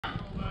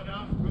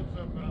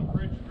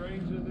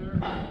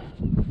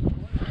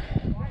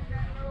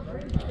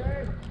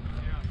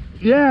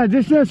Yeah,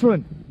 just this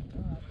one.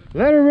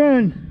 Let her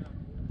run.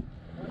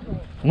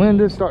 Wind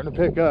is starting to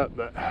pick up,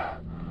 but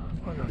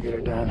we're gonna get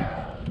her done.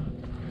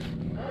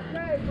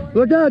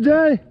 Look out,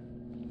 Jay.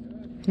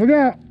 Look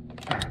out.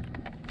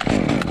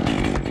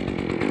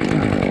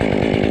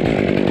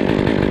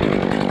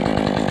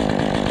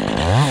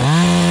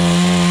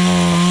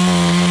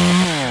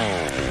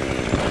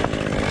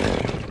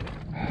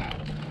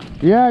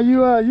 Yeah,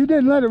 you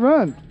didn't let it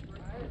run.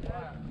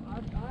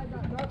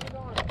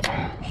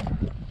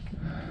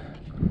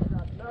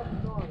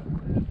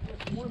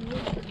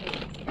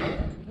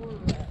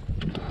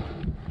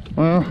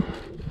 Well,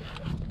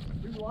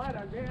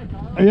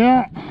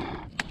 yeah.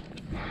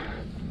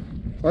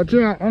 Watch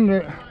out under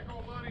it.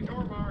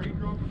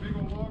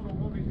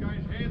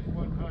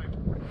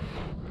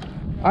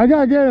 I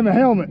gotta get him a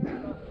helmet.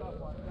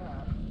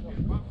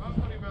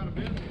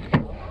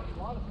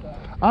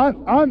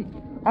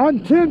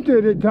 I'm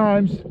tempted at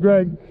times,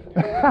 Greg.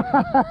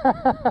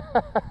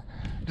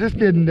 Just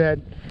kidding,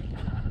 Dad.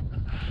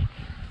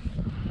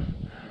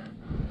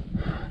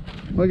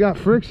 We got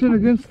friction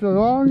against the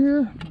log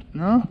here?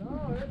 No?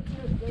 No, it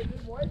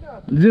didn't weigh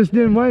nothing. It just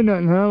didn't weigh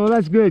nothing, huh? Well,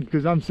 that's good,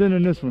 because I'm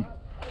sending this one.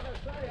 I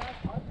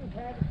just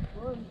had it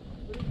run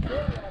through the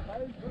wrap. I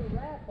didn't put a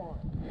wrap on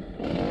it.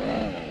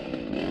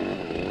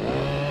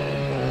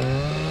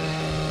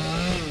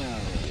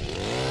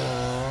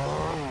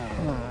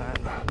 Alright,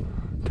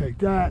 take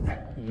that,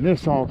 and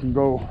this all can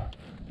go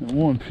in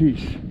one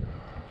piece.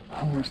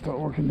 I'm going to start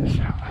working this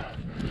out.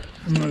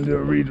 I'm going to do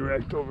a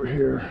redirect over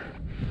here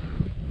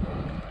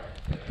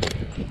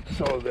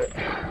so that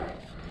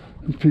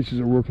these pieces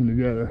are working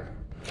together.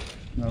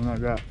 And I've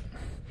not got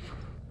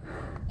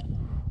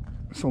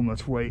so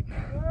much weight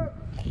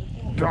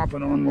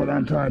dropping on what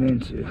I'm tied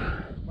into.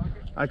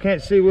 I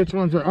can't see which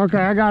ones are. Okay,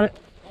 I got it.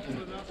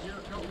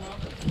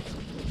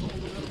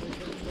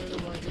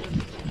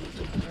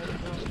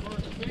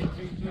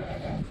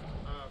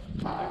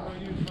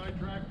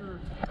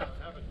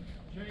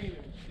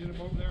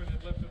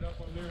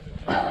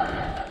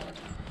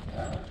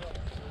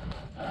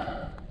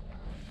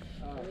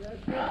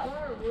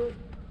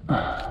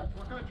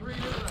 What kind of tree is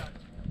that?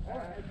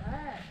 It's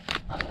ash.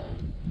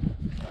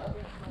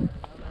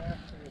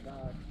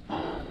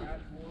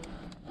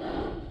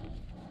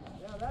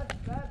 Yeah, that's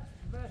the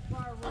best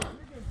firewood.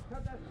 You can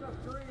cut that stuff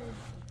green and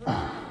put it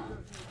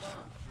into the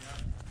burn.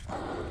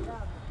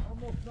 Yeah,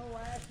 almost no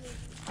ashes,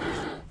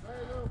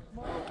 very little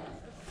smoke.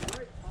 That's a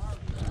great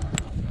firewood.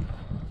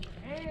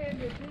 And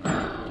it's easy to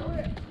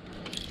flip.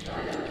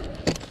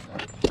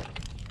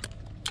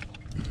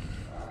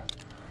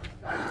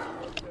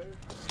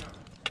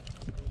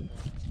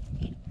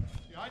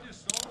 I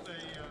just sold a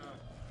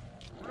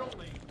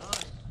really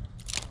nice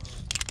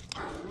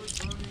wood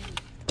burning.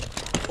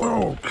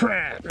 Oh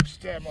crap! It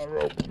stabbed my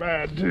rope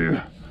bad too.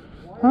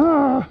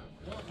 Ah.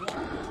 Wood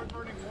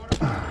burning water.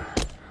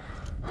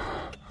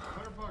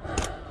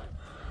 $100.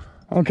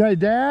 Okay,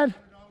 Dad.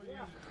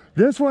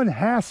 This one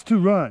has to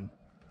run.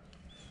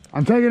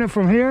 I'm taking it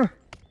from here.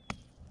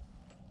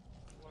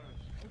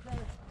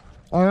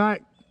 All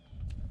right.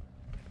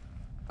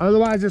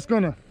 Otherwise, it's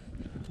gonna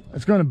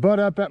butt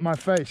up at my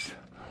face.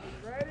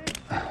 Ready?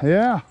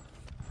 Yeah.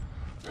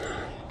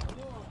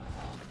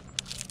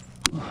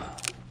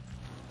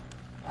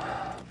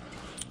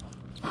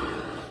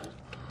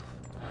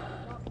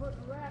 Not putting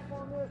a wrap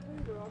on this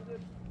either. I'm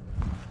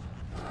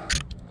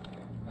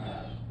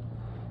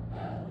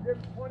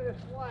giving plenty of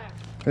slack.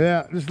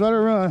 Yeah, just let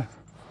her run.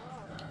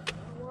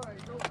 No way,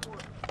 go for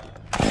it.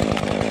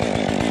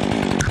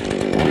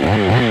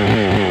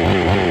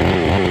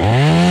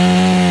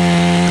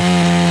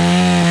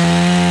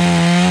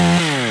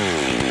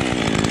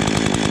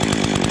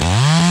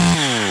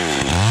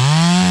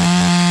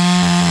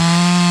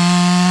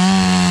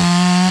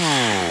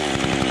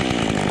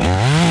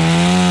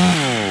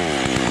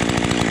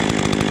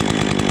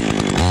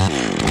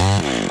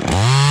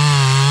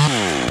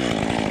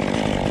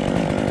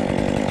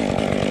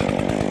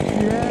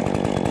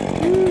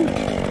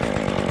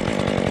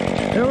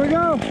 Here we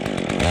go.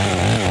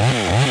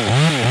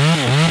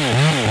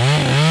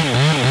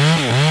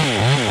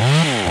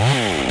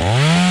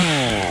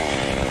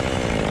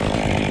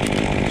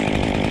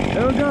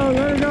 There we go,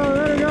 let it go,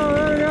 let it go,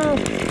 let it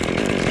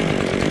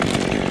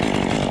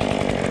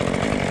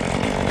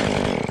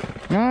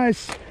go.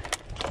 Nice. Is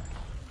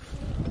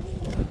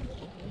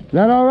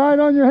that all right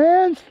on your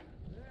hands?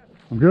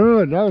 Yeah.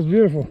 Good, that was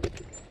beautiful.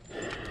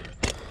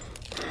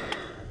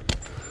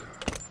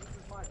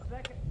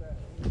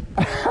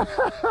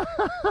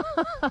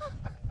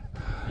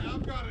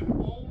 I've got an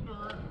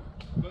older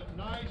but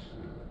nice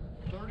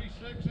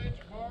 36-inch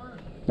bar.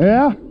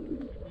 Yeah? If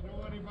you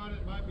know anybody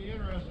that might be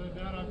interested in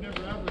that, I've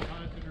never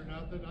advertised it or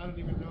nothing. I don't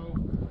even know.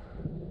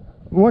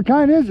 What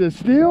kind is it?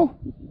 Steel?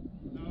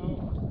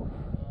 No.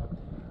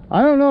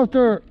 I don't know if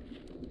they're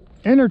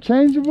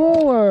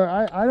interchangeable or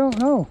I don't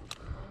know.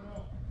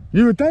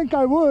 You would think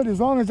I would as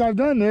long as I've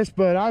done this,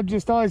 but I've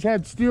just always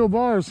had steel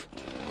bars.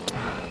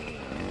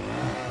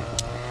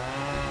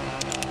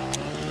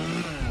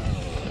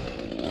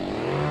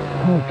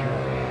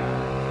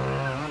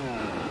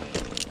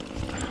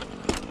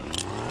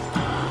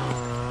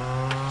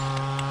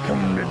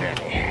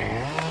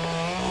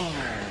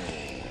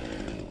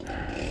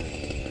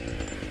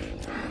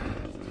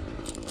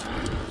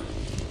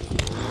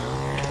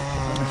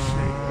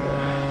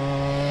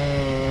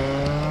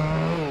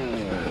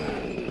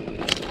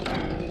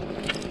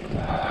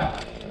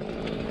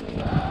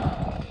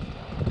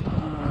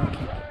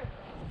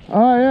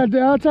 All right,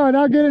 yeah, that's all right.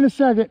 I'll get in a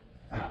second.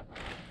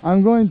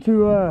 I'm going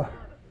to,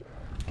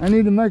 I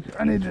need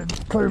to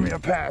clear me a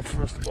path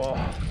first of all.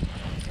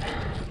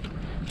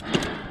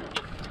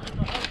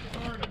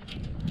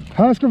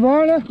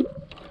 Husqvarna?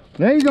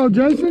 There you go,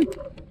 Jason.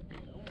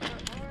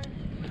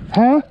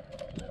 Huh?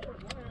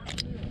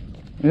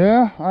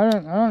 Yeah, I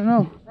don't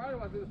know. Probably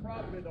was the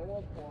problem in the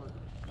wall part.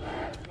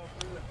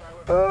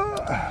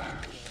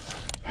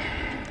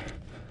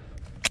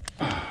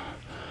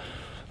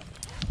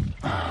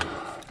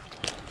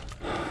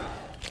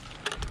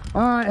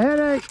 All right,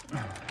 headache.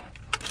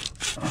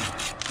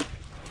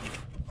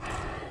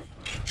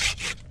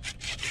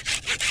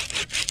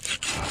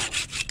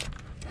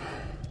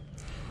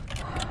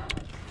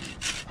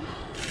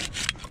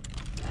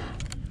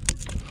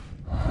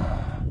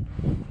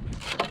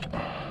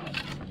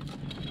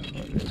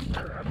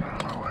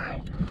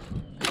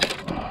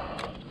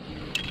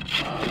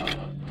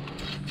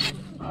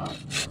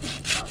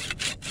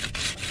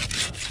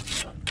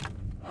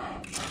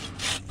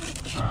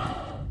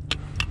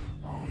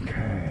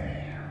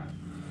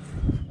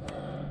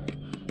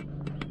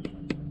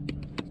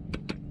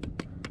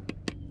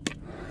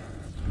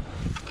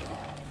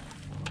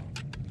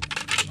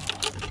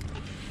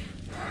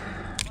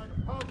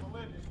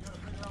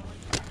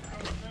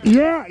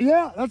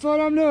 Yeah, that's what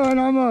I'm doing.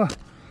 I'm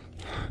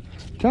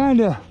trying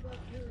to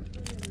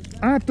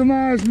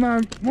optimize my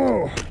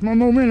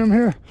momentum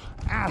here.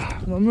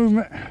 My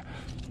movement.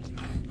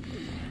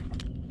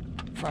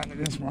 Fighting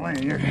against my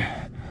lanyard.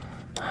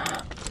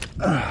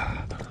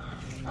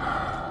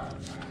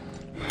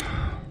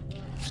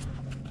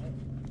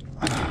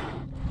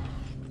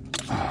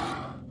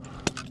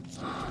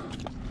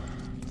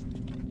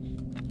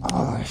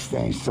 Oh, this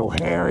thing's so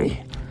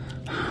hairy.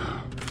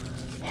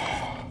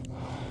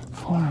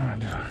 What am I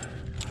doing?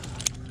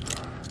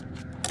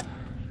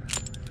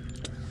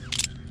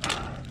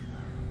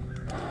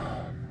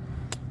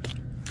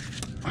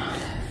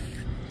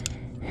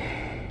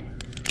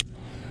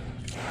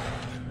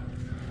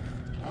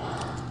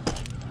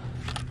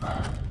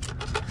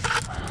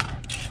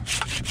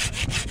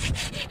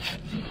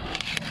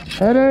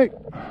 Headache.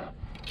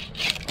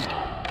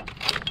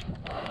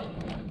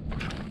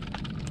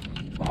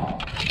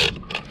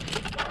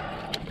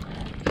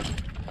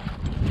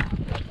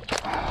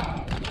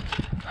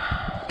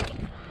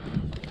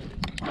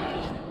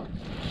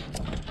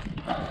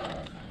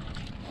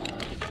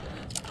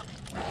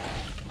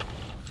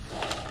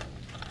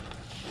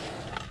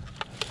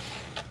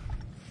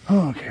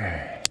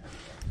 Okay.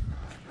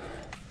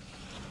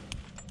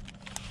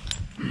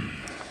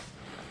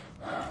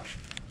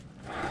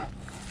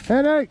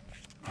 Headache.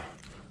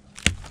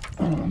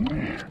 Oh,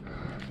 man.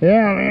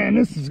 Yeah, man,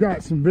 this has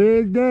got some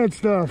big dead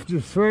stuff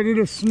just ready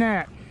to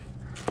snap.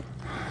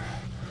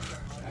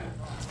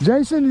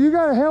 Jason, you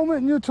got a helmet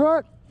in your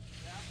truck?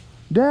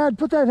 Dad,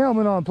 put that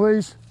helmet on,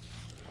 please.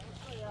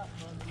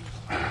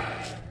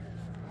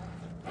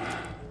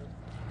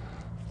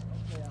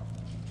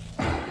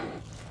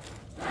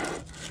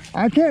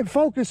 I can't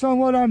focus on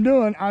what I'm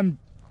doing. I'm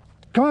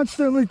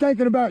constantly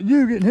thinking about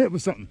you getting hit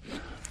with something.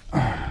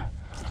 I'm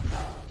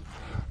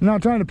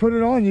not trying to put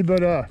it on you,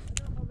 but all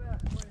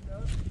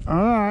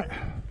right.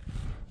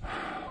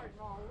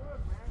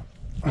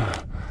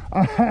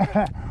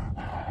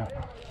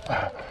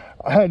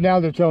 Now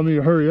they're telling me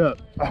to hurry up.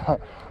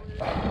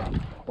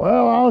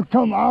 Well,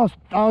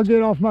 I'll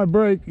get off my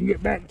break and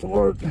get back to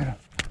work.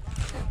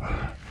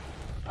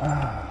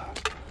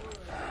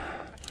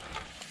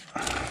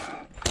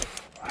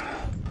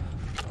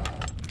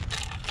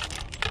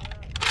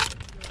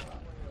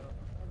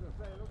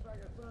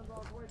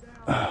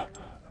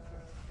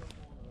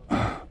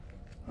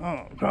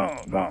 Oh, go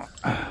on.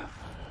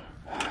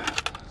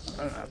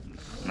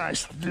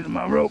 Nice to do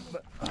my rope,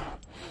 but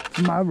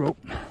my rope.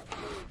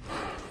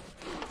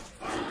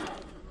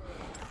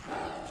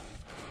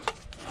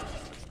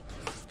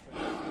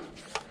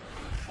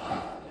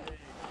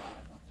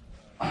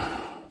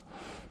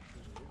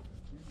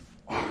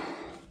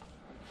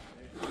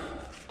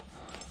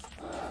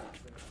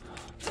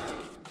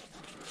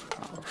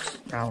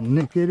 I'll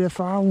nick it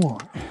if I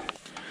want.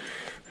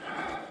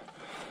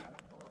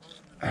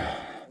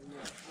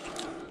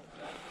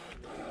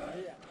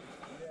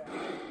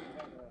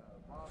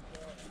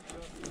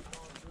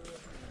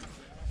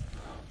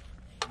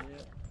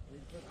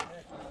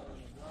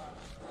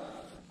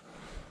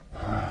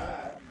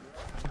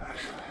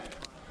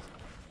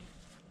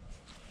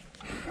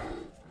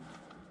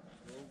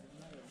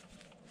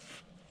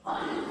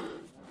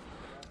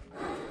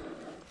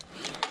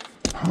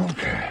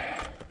 Okay.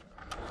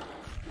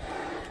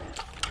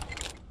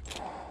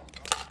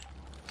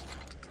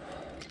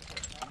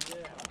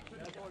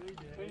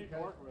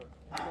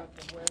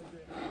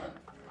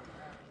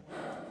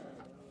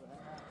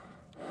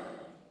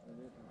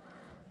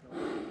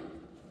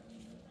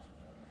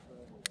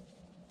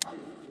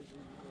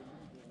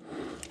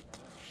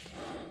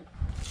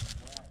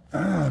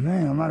 Oh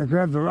man, I might have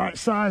grabbed the right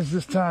size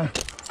this time.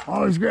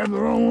 Always grab the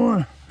wrong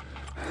one.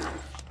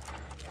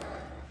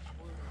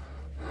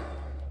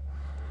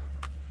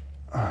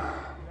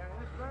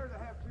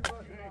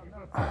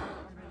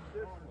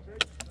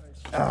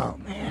 Oh,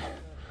 man.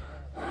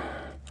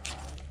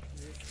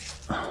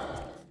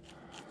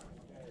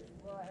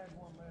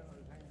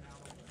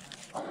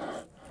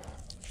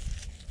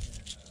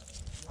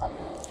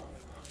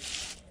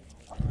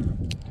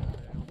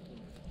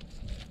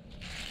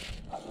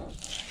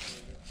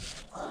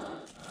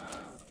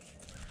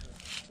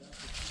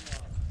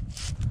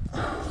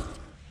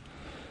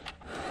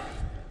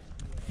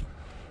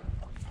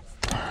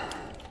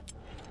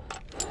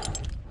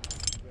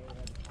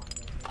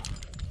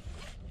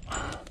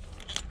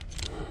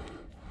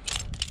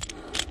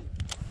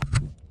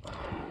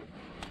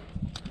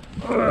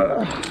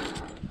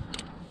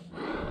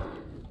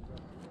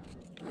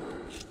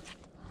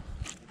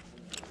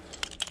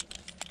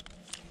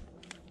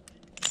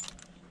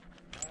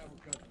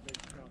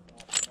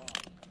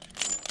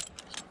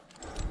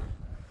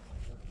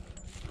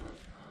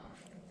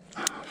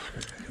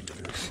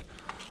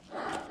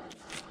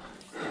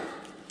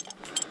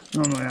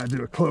 Normally I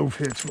do a clove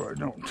hitch where I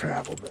don't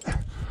travel, but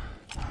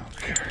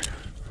okay.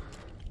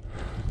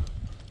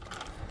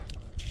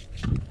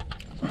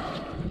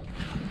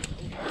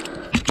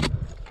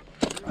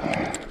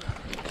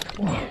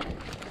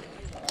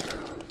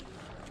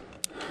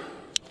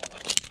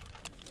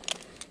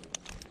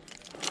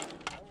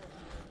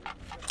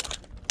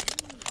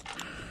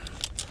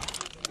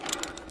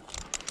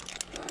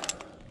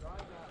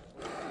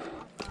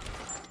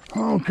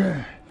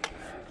 Okay.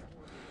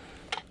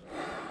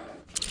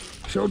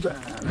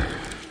 Showtime.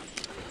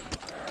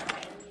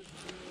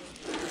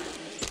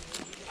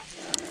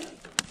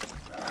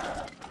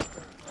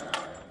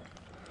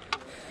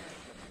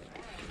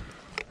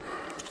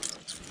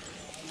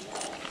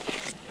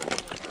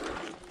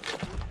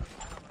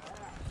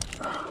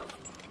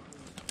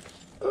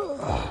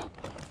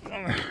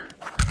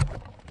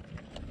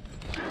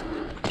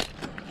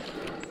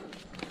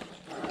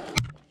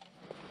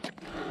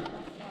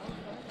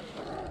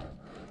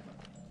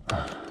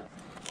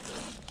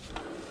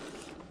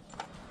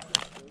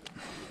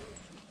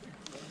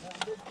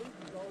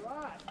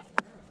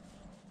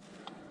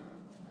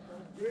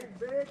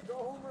 Big, go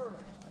home early.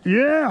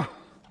 Yeah.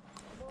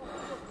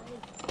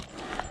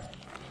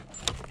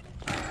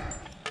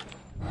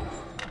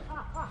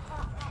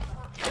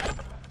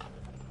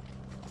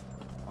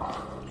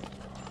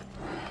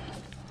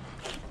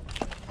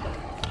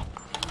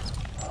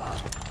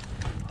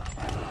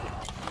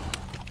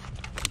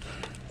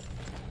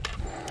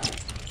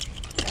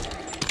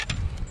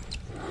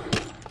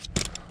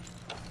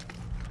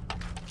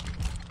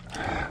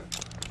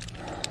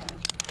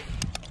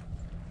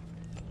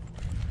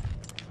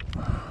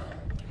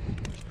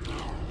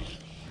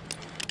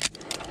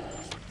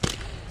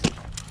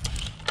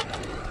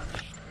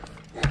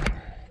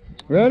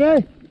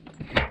 Ready?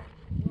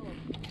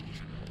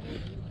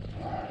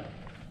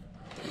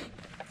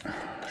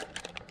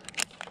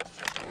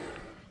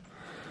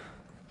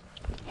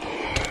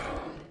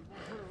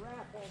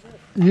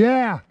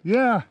 Yeah,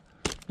 yeah.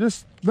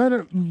 Just let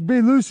it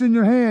be loose in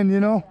your hand, you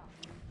know.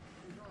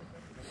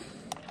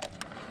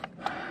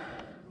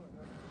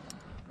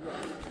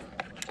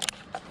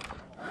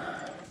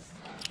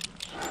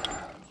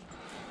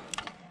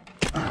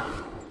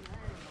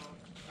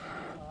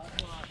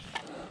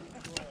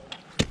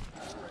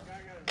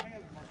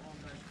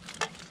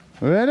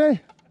 Ready?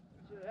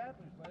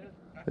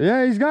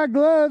 Yeah, he's got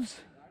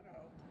gloves.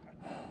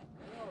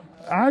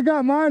 I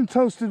got mine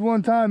toasted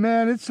one time,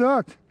 man. It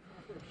sucked.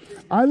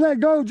 I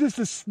let go just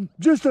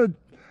a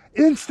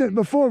instant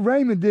before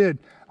Raymond did.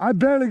 I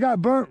barely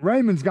got burnt.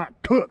 Raymond's got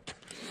cooked.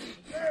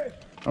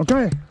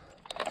 Okay.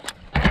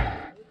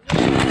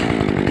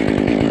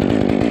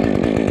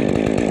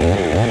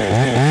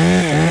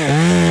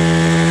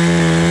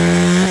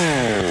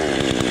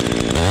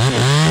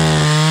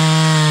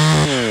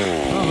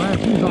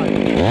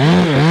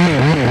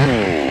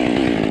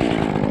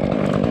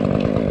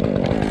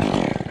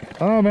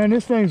 Oh man,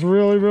 this thing's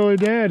really, really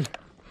dead.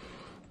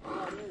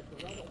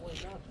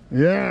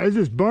 Yeah, it's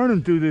just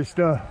burning through this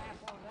stuff.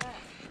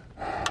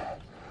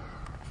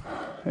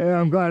 Yeah,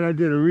 I'm glad I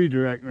did a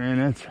redirect,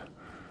 man.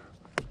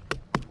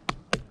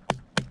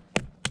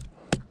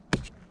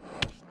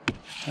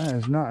 That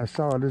is not as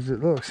solid as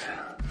it looks.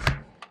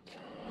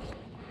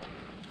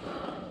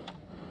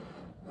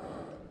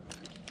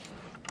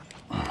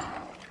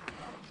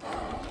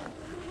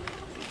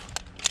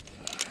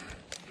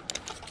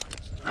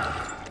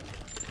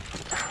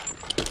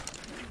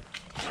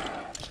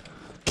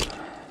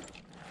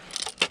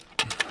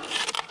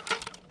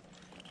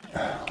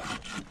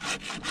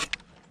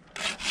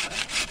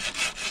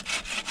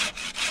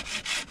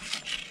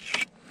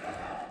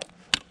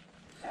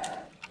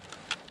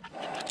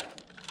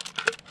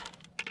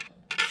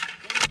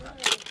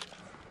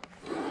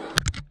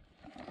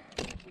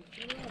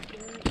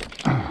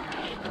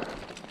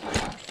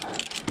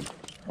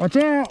 Watch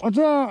out, watch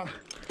out.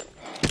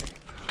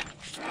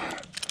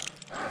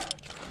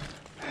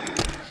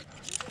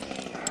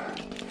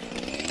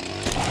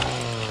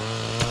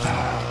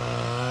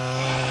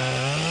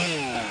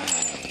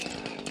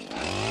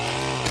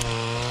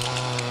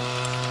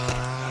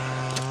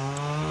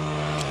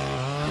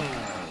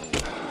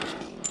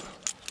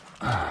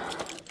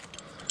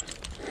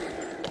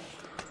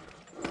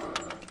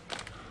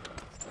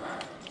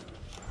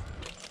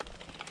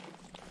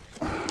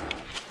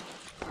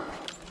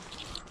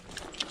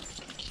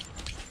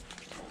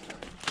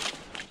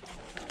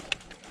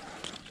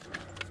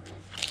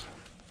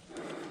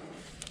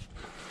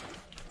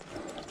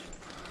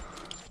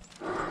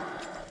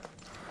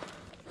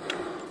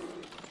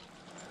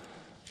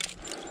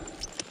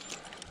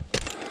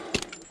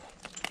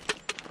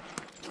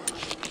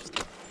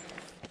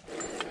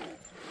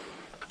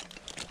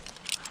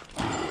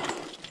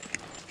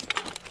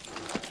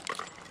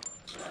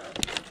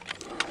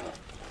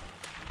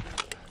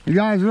 You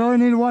guys really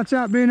need to watch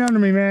out being under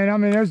me, man. I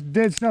mean, there's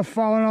dead stuff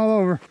falling all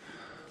over.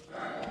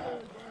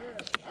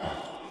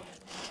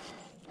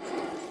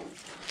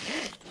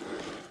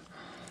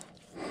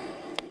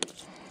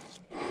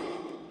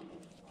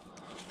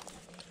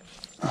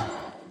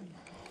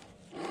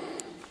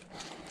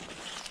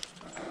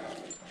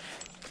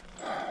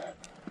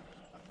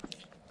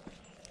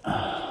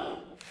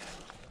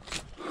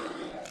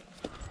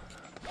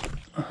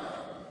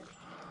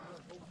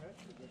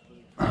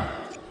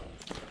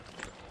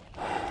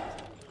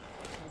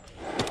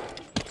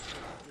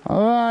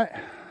 All right,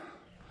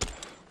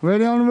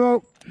 ready on the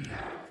rope.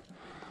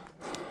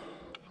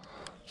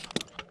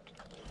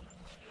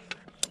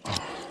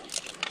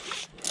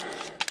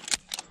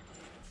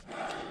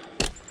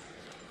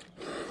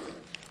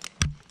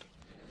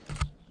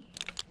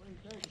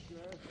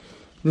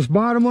 This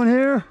bottom one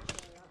here,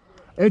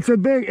 it's a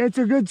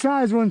good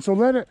size one, so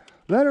let it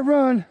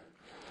run.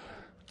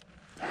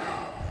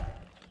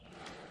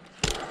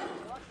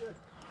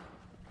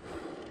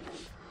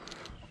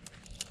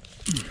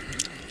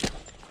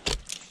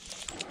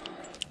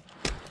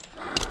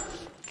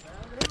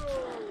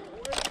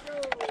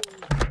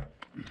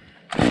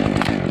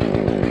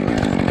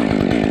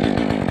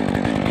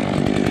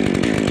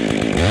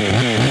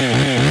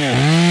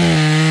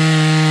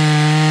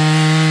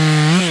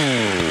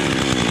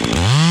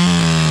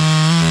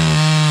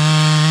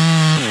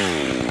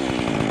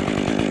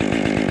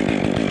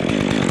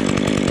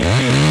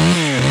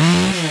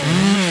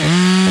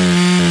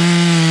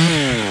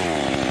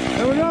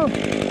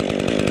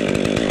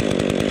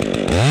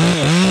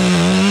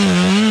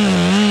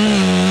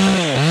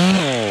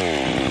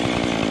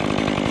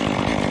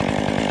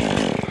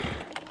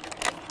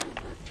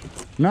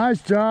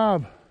 Nice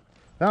job.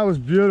 That was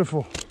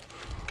beautiful.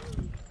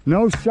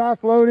 No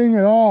shock loading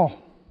at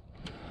all.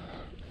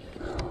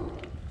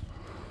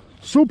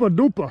 Super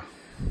duper.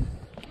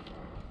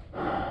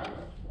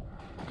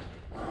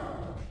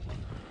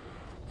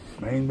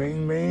 Bang,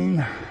 bang,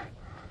 bang.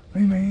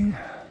 Bang, bang.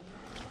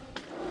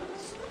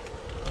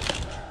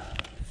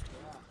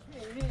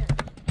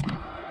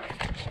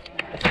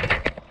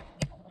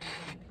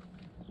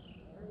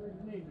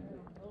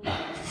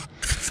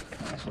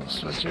 Let's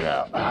switch it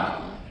out.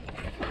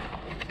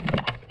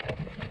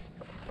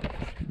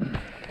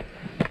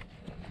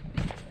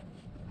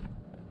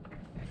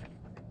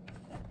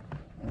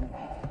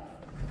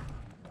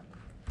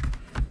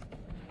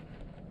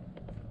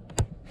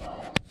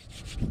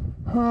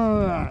 All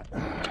right.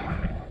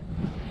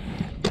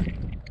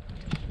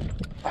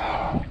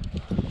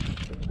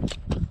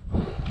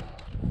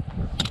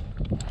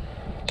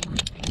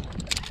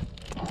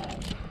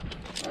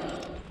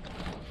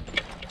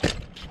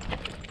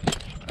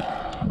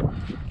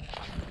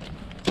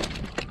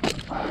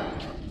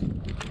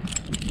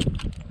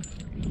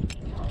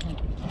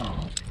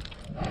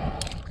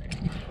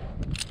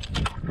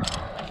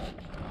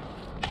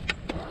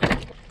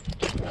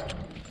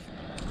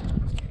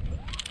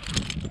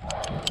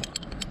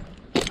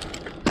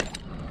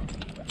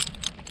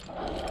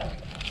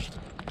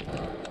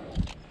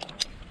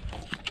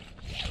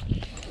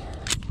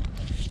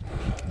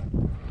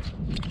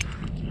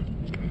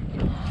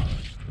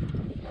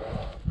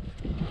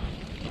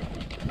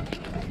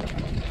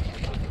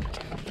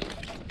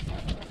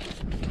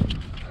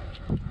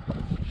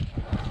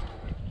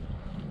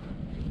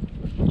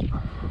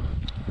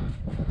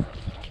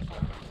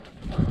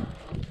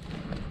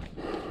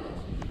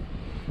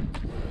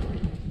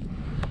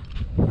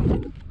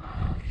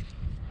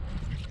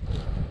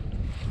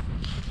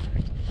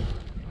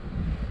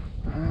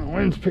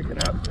 Wind's picking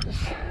up.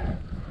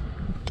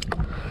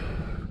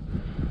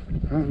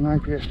 Not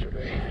like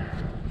yesterday.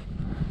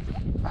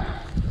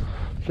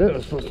 Said it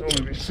was supposed to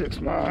only be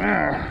 6 miles an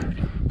hour.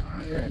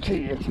 I guarantee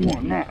you it's more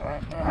than that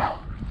right now.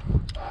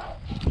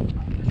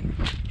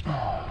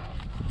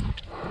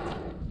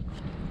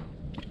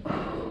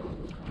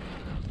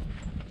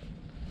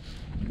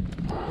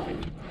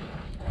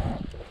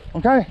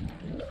 Okay?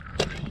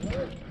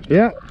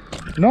 Yeah.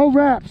 No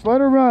wraps. Let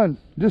her run.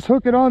 Just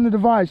hook it on the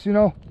device, you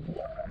know.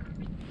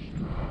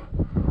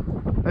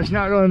 It's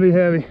not going to be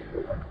heavy.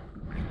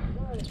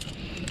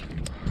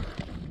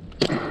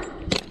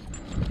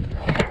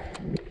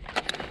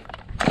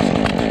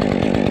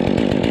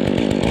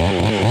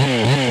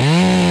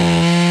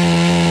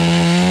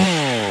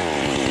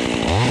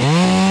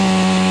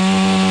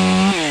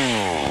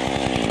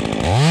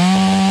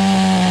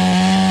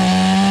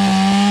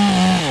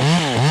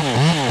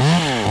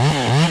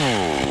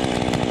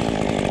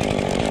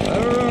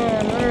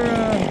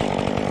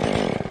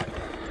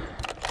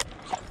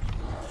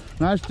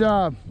 Nice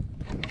job.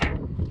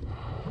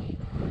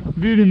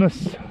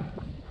 Beauty-muss.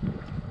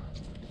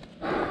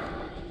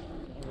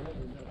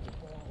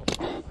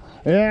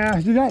 Yeah,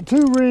 you got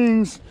 2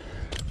 rings.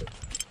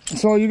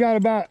 So you got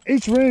about,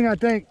 each ring I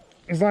think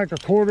is like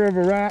 1/4 of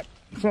a wrap,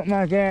 something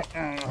like that.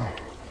 I don't know.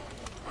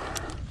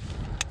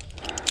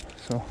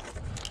 So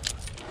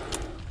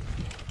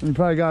you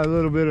probably got a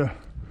little bit of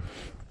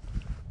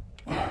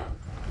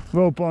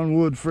rope on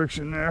wood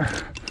friction there.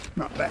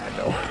 Not bad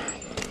though.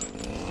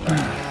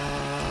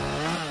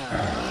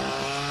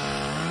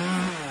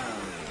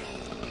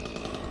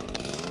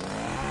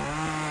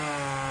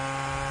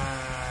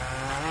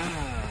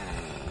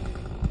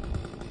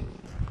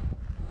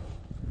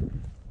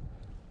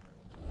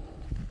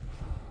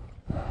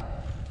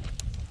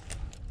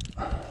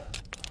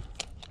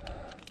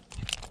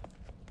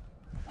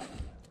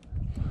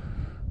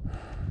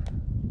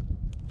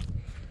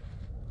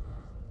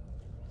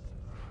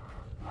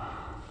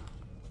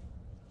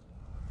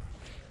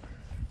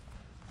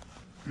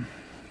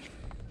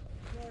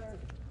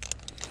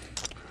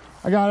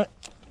 I got it.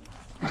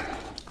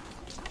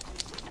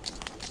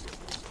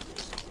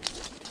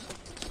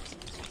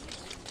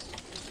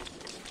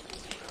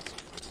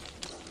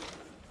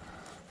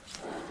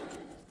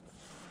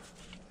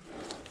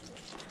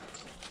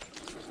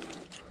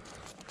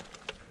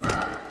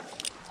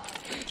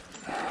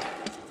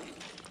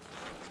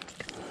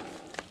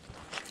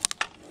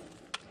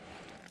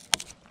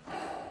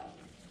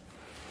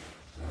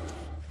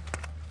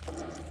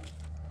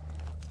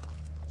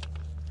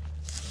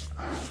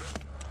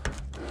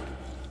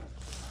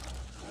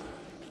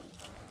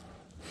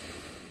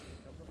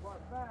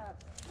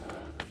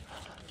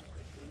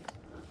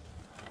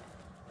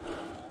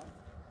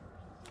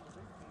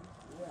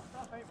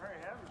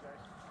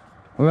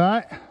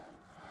 Right.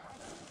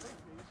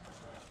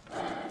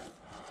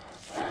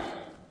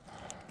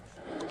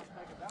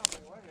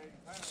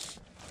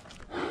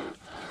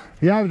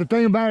 Yeah, but the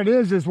thing about it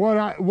is what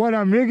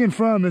I'm rigging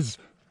from is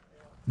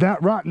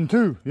that rotten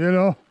too, you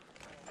know.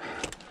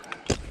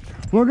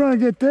 We're gonna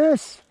get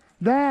this,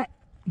 that,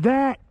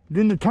 then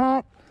the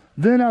top,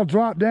 then I'll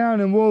drop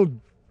down and we'll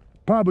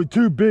probably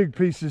 2 big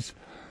pieces.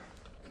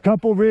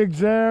 Couple rigs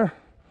there,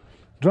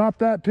 drop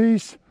that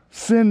piece,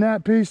 send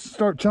that piece,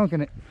 start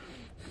chunking it.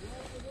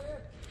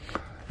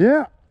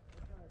 Yeah.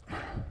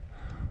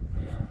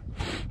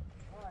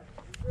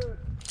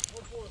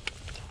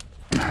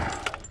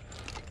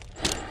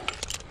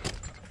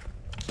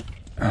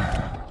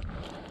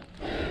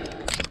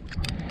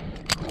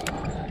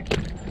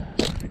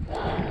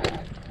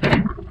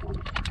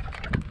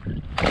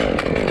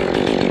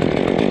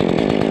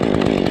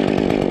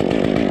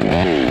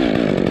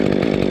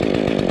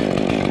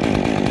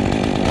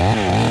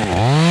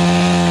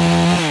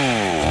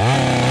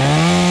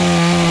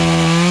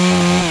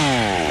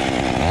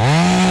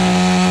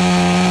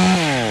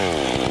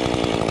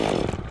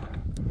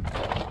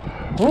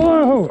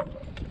 Whoa!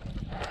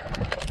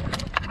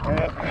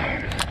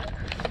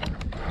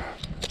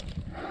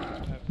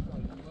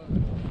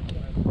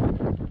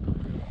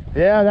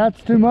 Yeah,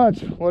 that's too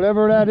much,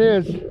 whatever that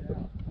is.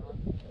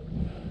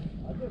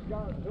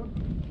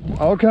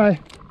 Okay.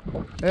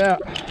 Yeah.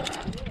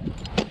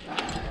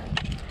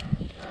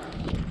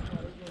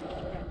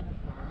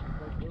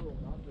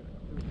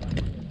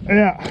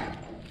 Yeah.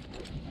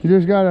 You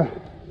just gotta,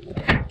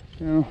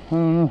 you know, I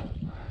don't know.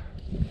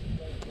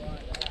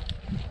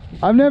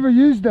 I've never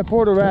used that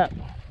porta wrap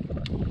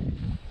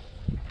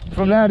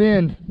from that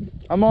end.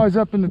 I'm always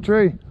up in the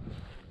tree.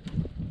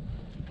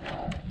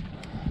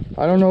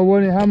 I don't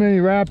know how many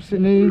wraps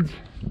it needs.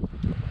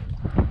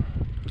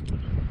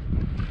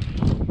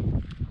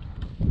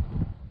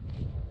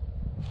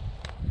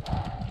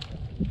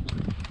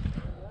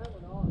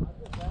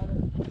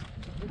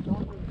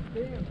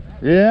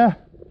 Yeah,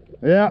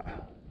 yeah,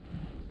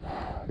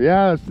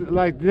 yeah. It's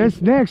like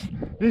this next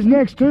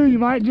 2, you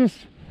might just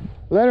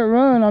let it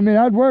run. I mean,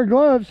 I'd wear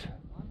gloves.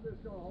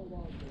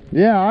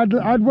 Yeah,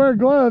 I'd wear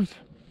gloves.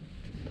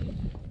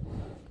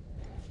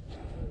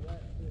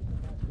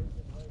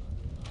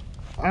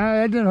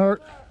 That didn't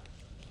hurt.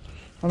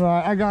 All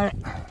right, I got it.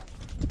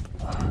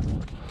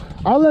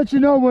 I'll let you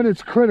know when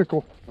it's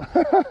critical.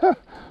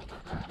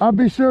 I'll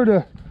be sure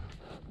to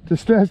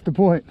stress the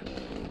point.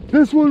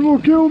 This one will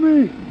kill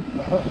me.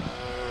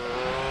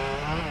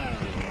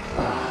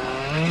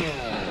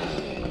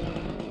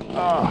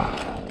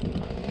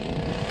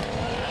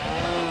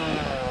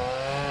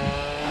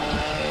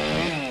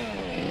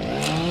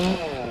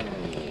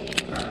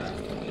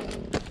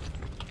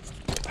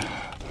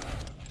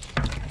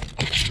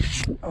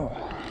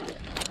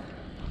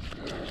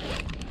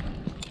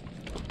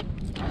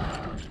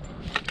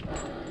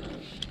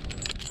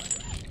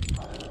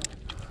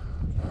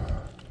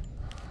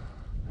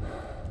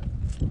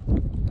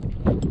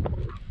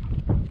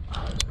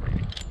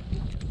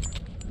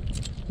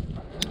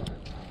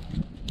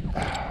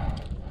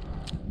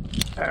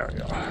 There we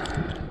go. I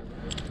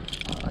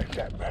like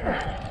that better.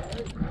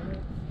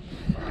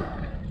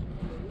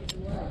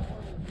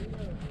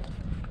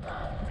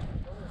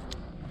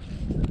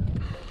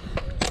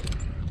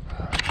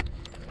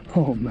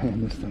 Oh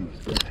man, this thing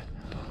is dead.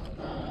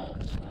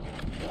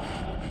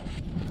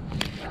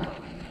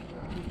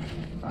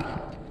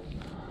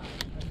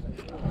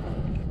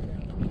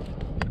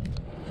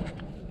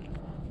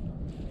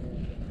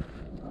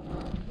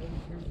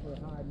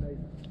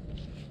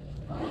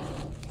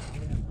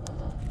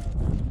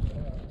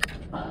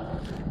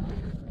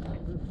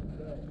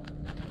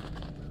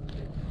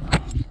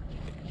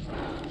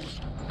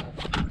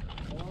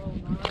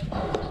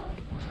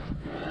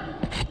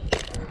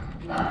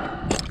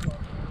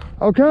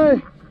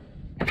 Okay.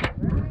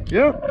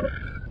 Yep.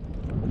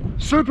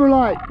 Super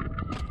light.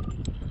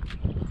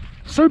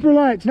 Super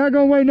light. It's not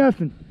gonna weigh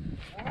nothing.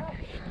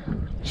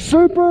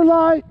 Super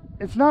light.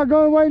 It's not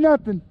gonna weigh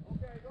nothing.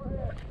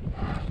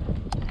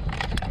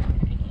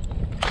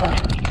 Okay,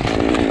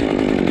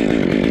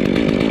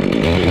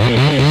 go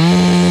ahead.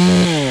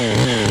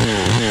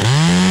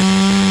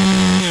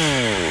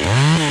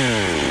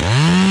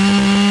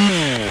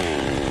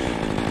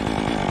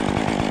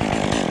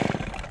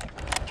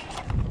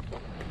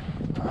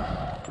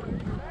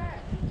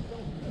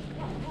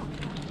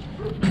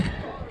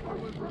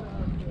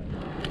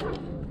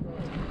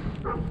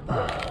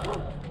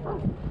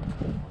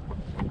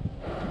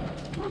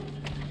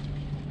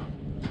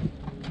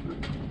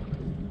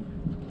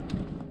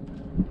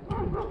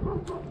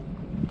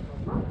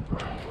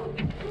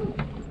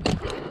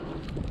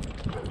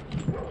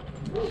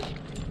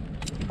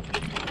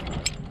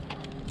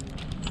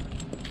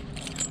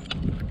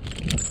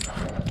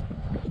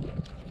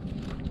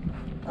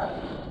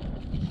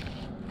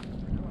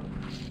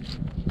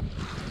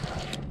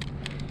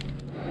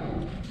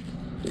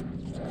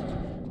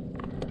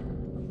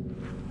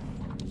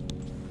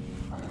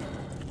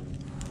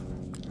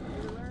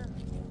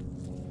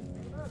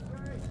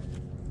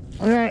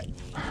 Okay.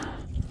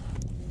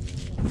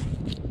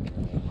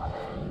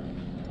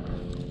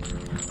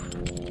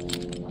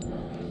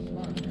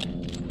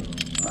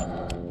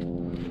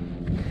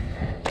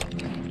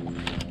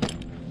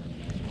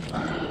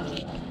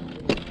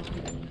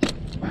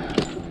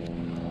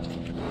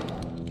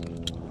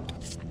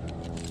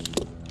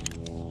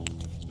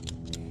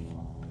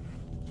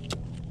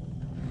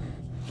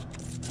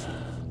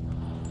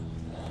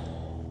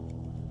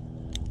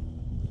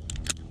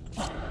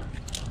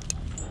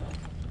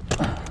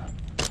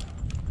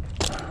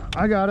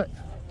 I got it.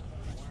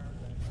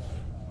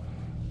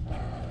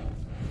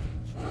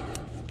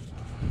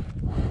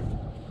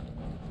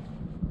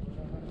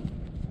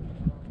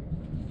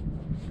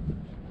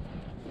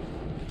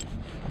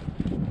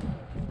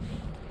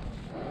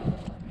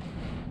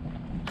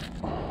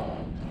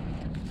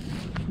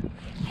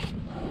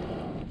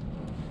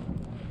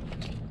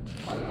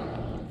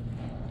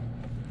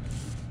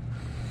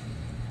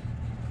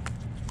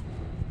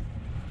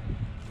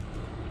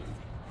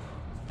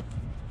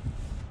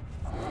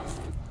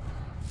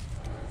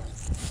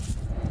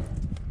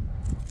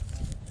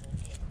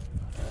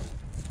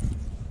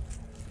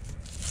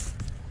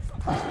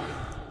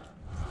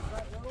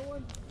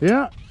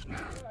 Yeah.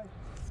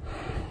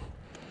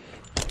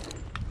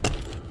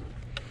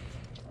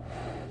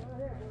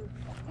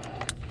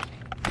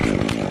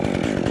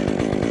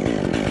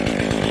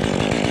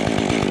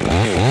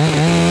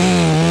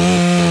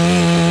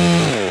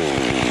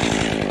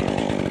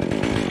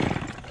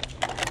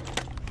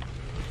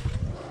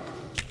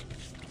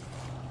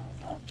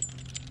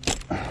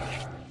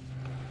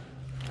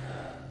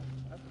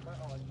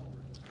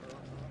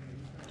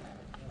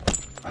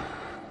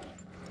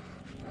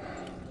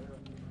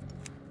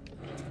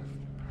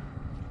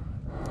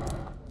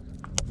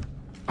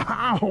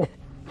 Ow!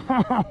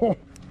 Ow!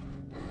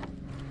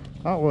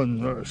 That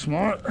wasn't very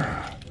smart.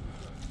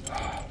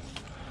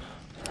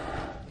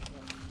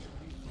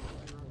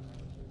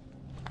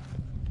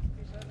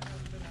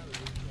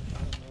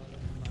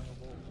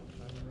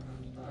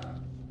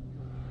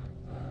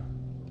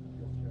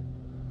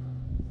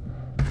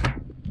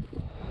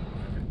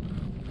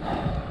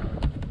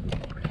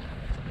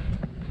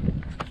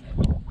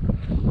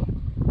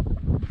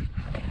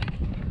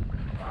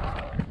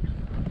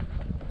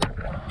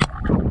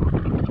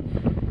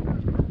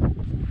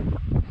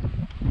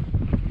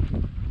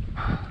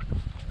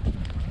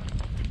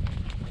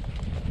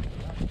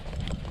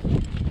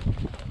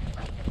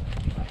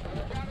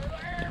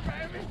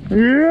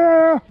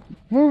 Yeah,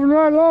 moving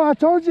right along. I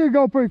told you to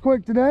go pretty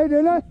quick today,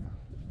 didn't I?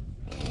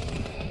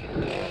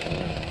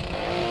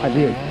 I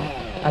did.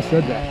 I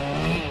said that.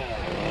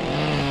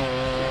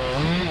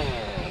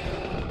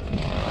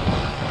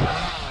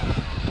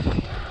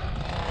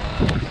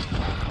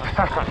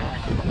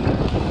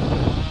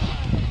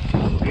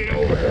 Get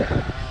over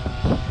here.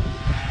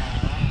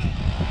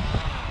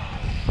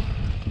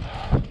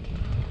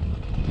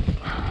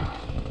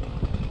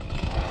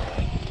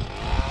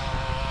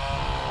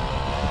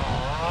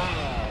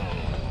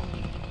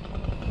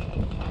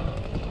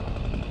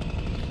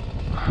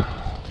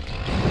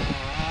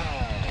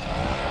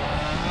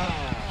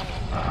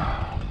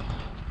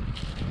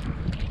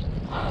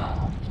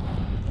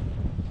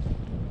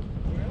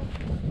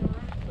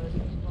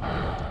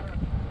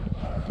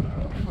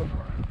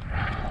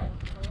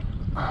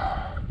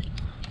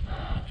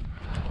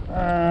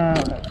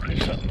 Let's do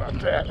something about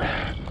that.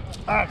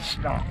 That's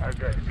not a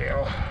good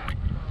deal.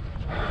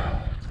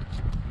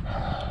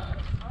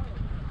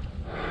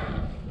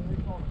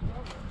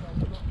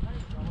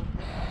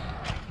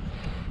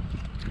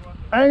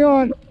 Hang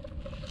on.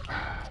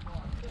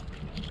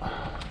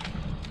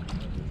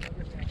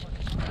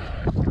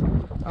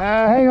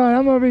 Hang on,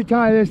 I'm gonna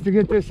retie this to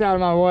get this out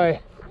of my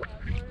way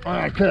when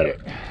I cut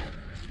it.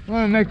 I'm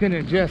gonna make an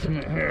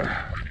adjustment here.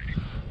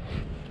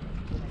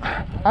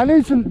 I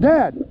need some,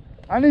 Dad,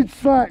 I need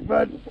slack,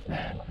 bud.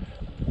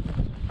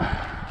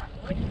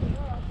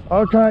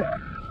 Okay.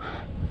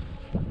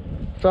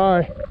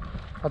 Sorry.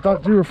 I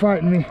thought you were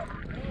fighting me.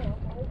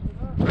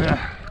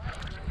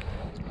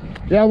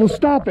 Yeah, well,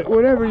 stop it,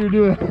 whatever you're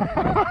doing.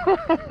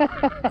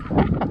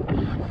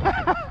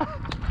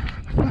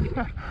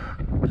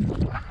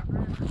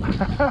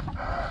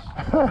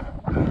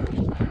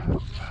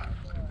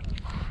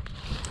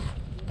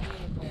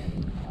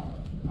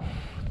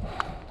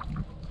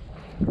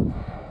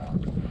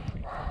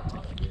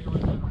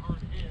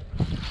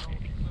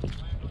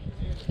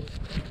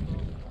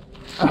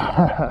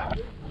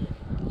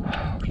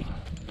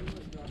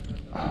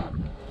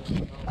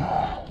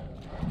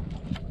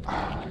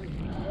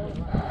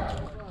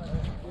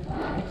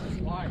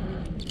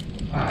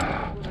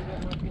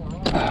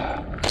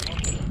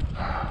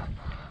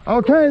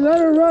 Okay, let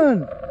her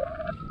run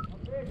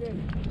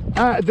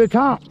at the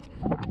top,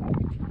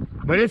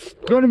 but it's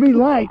going to be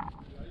light.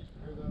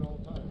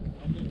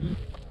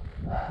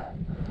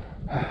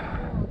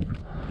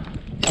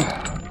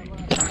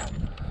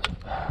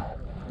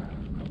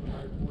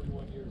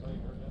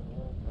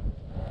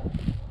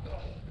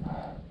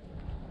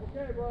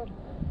 Okay, bro.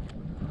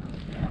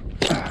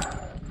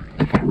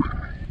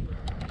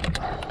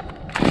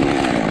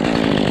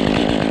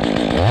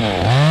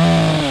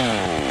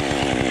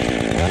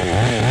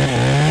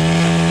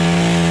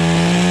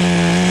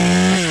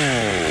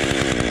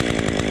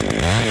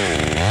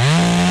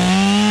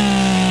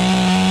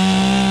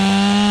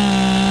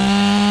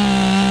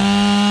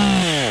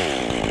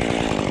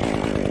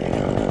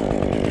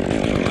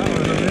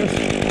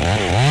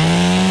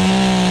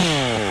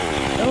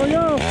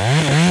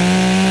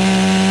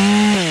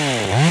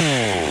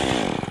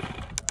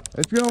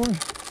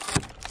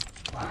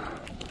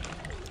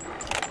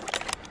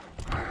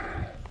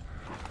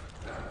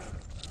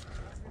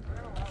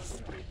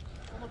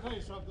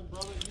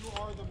 You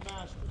are the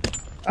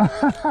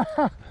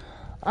master.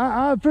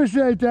 I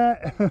appreciate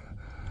that. I'm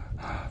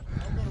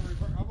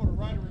gonna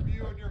write a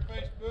review on your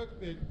Facebook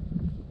that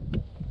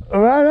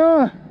Right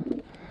on.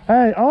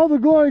 Hey, all the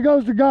glory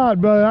goes to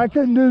God, brother. I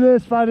couldn't do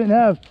this if I didn't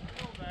have.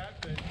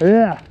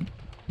 Yeah,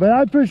 but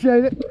I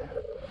appreciate it.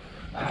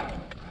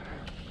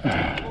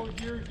 all those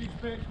years you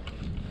spent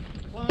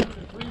climbing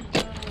the trees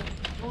down on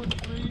North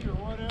Street or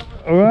whatever.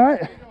 All right.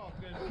 Paid off,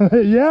 didn't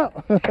it?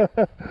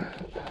 Yep.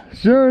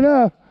 Sure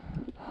enough.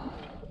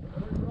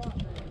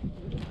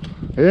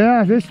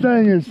 Yeah, this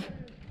thing is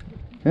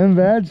in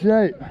bad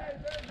shape.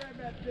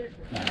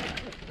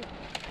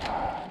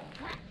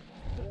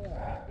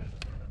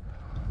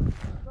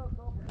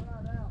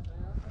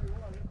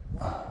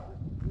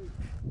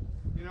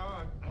 You know,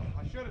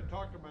 I should have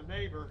talked to my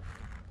neighbor.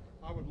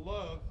 I would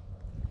love,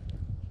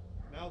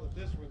 now that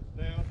this one's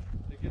down,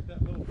 to get that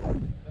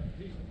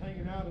piece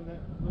hanging out in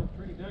that little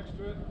tree next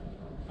to it.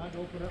 I'd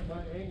open up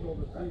my angle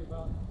to see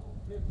about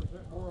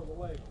 10% more of the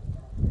lake.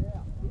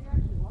 Yeah, he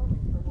actually loves me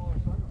from all the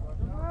time.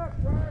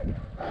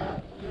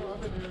 You know,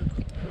 I've been here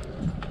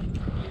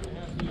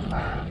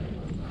 8.5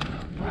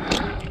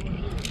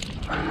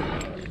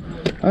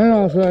 years. Hang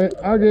on a second,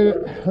 I'll get it.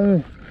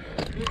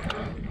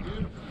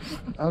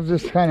 I was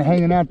just kind of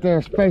hanging out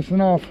there,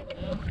 spacing off,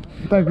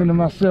 thinking to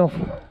myself.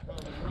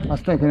 I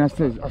said,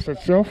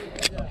 self,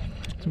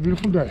 it's a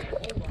beautiful day.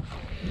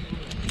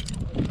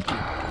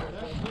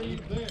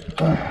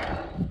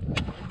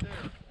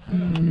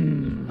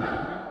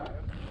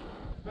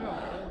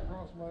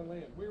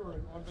 We were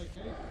on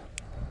vacation.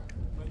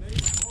 My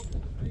neighbor told me,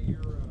 hey, he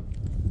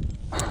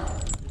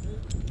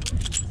says,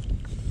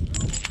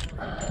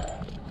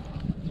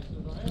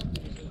 I asked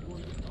him, he says, you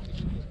want to help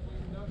me get this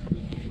cleaned up? You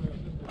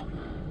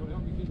want to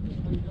help me get this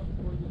cleaned up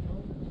before you get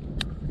home?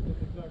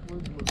 That's exact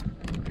words were,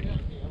 yeah,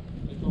 Cam.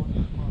 It's on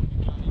his property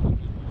now. He can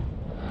keep it.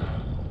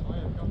 So I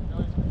had a couple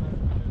guys come out and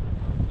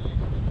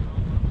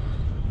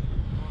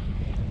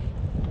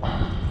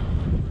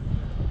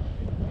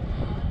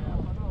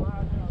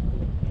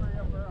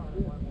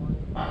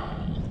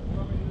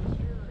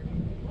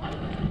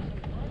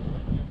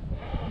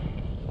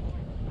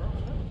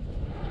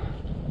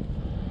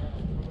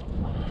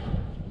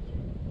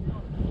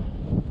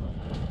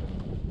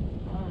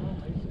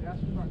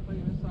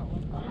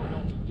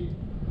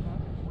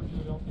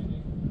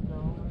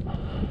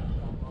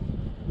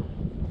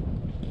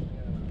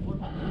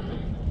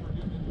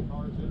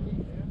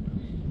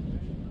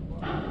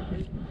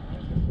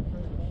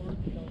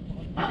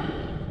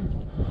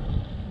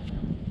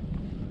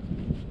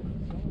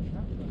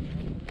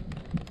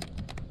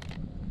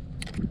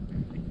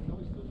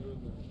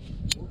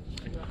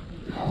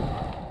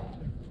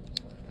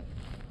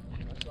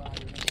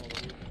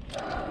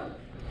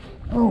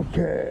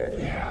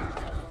Okay.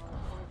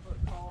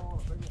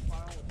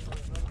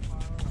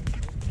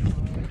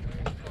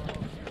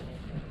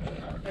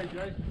 Hey,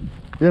 Jay.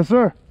 Yes,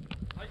 sir.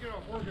 I get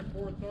off work at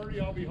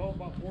 4:30. I'll be home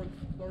about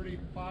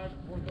 4:35,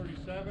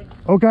 4:37.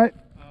 Okay.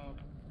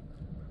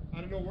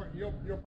 I don't know where you'll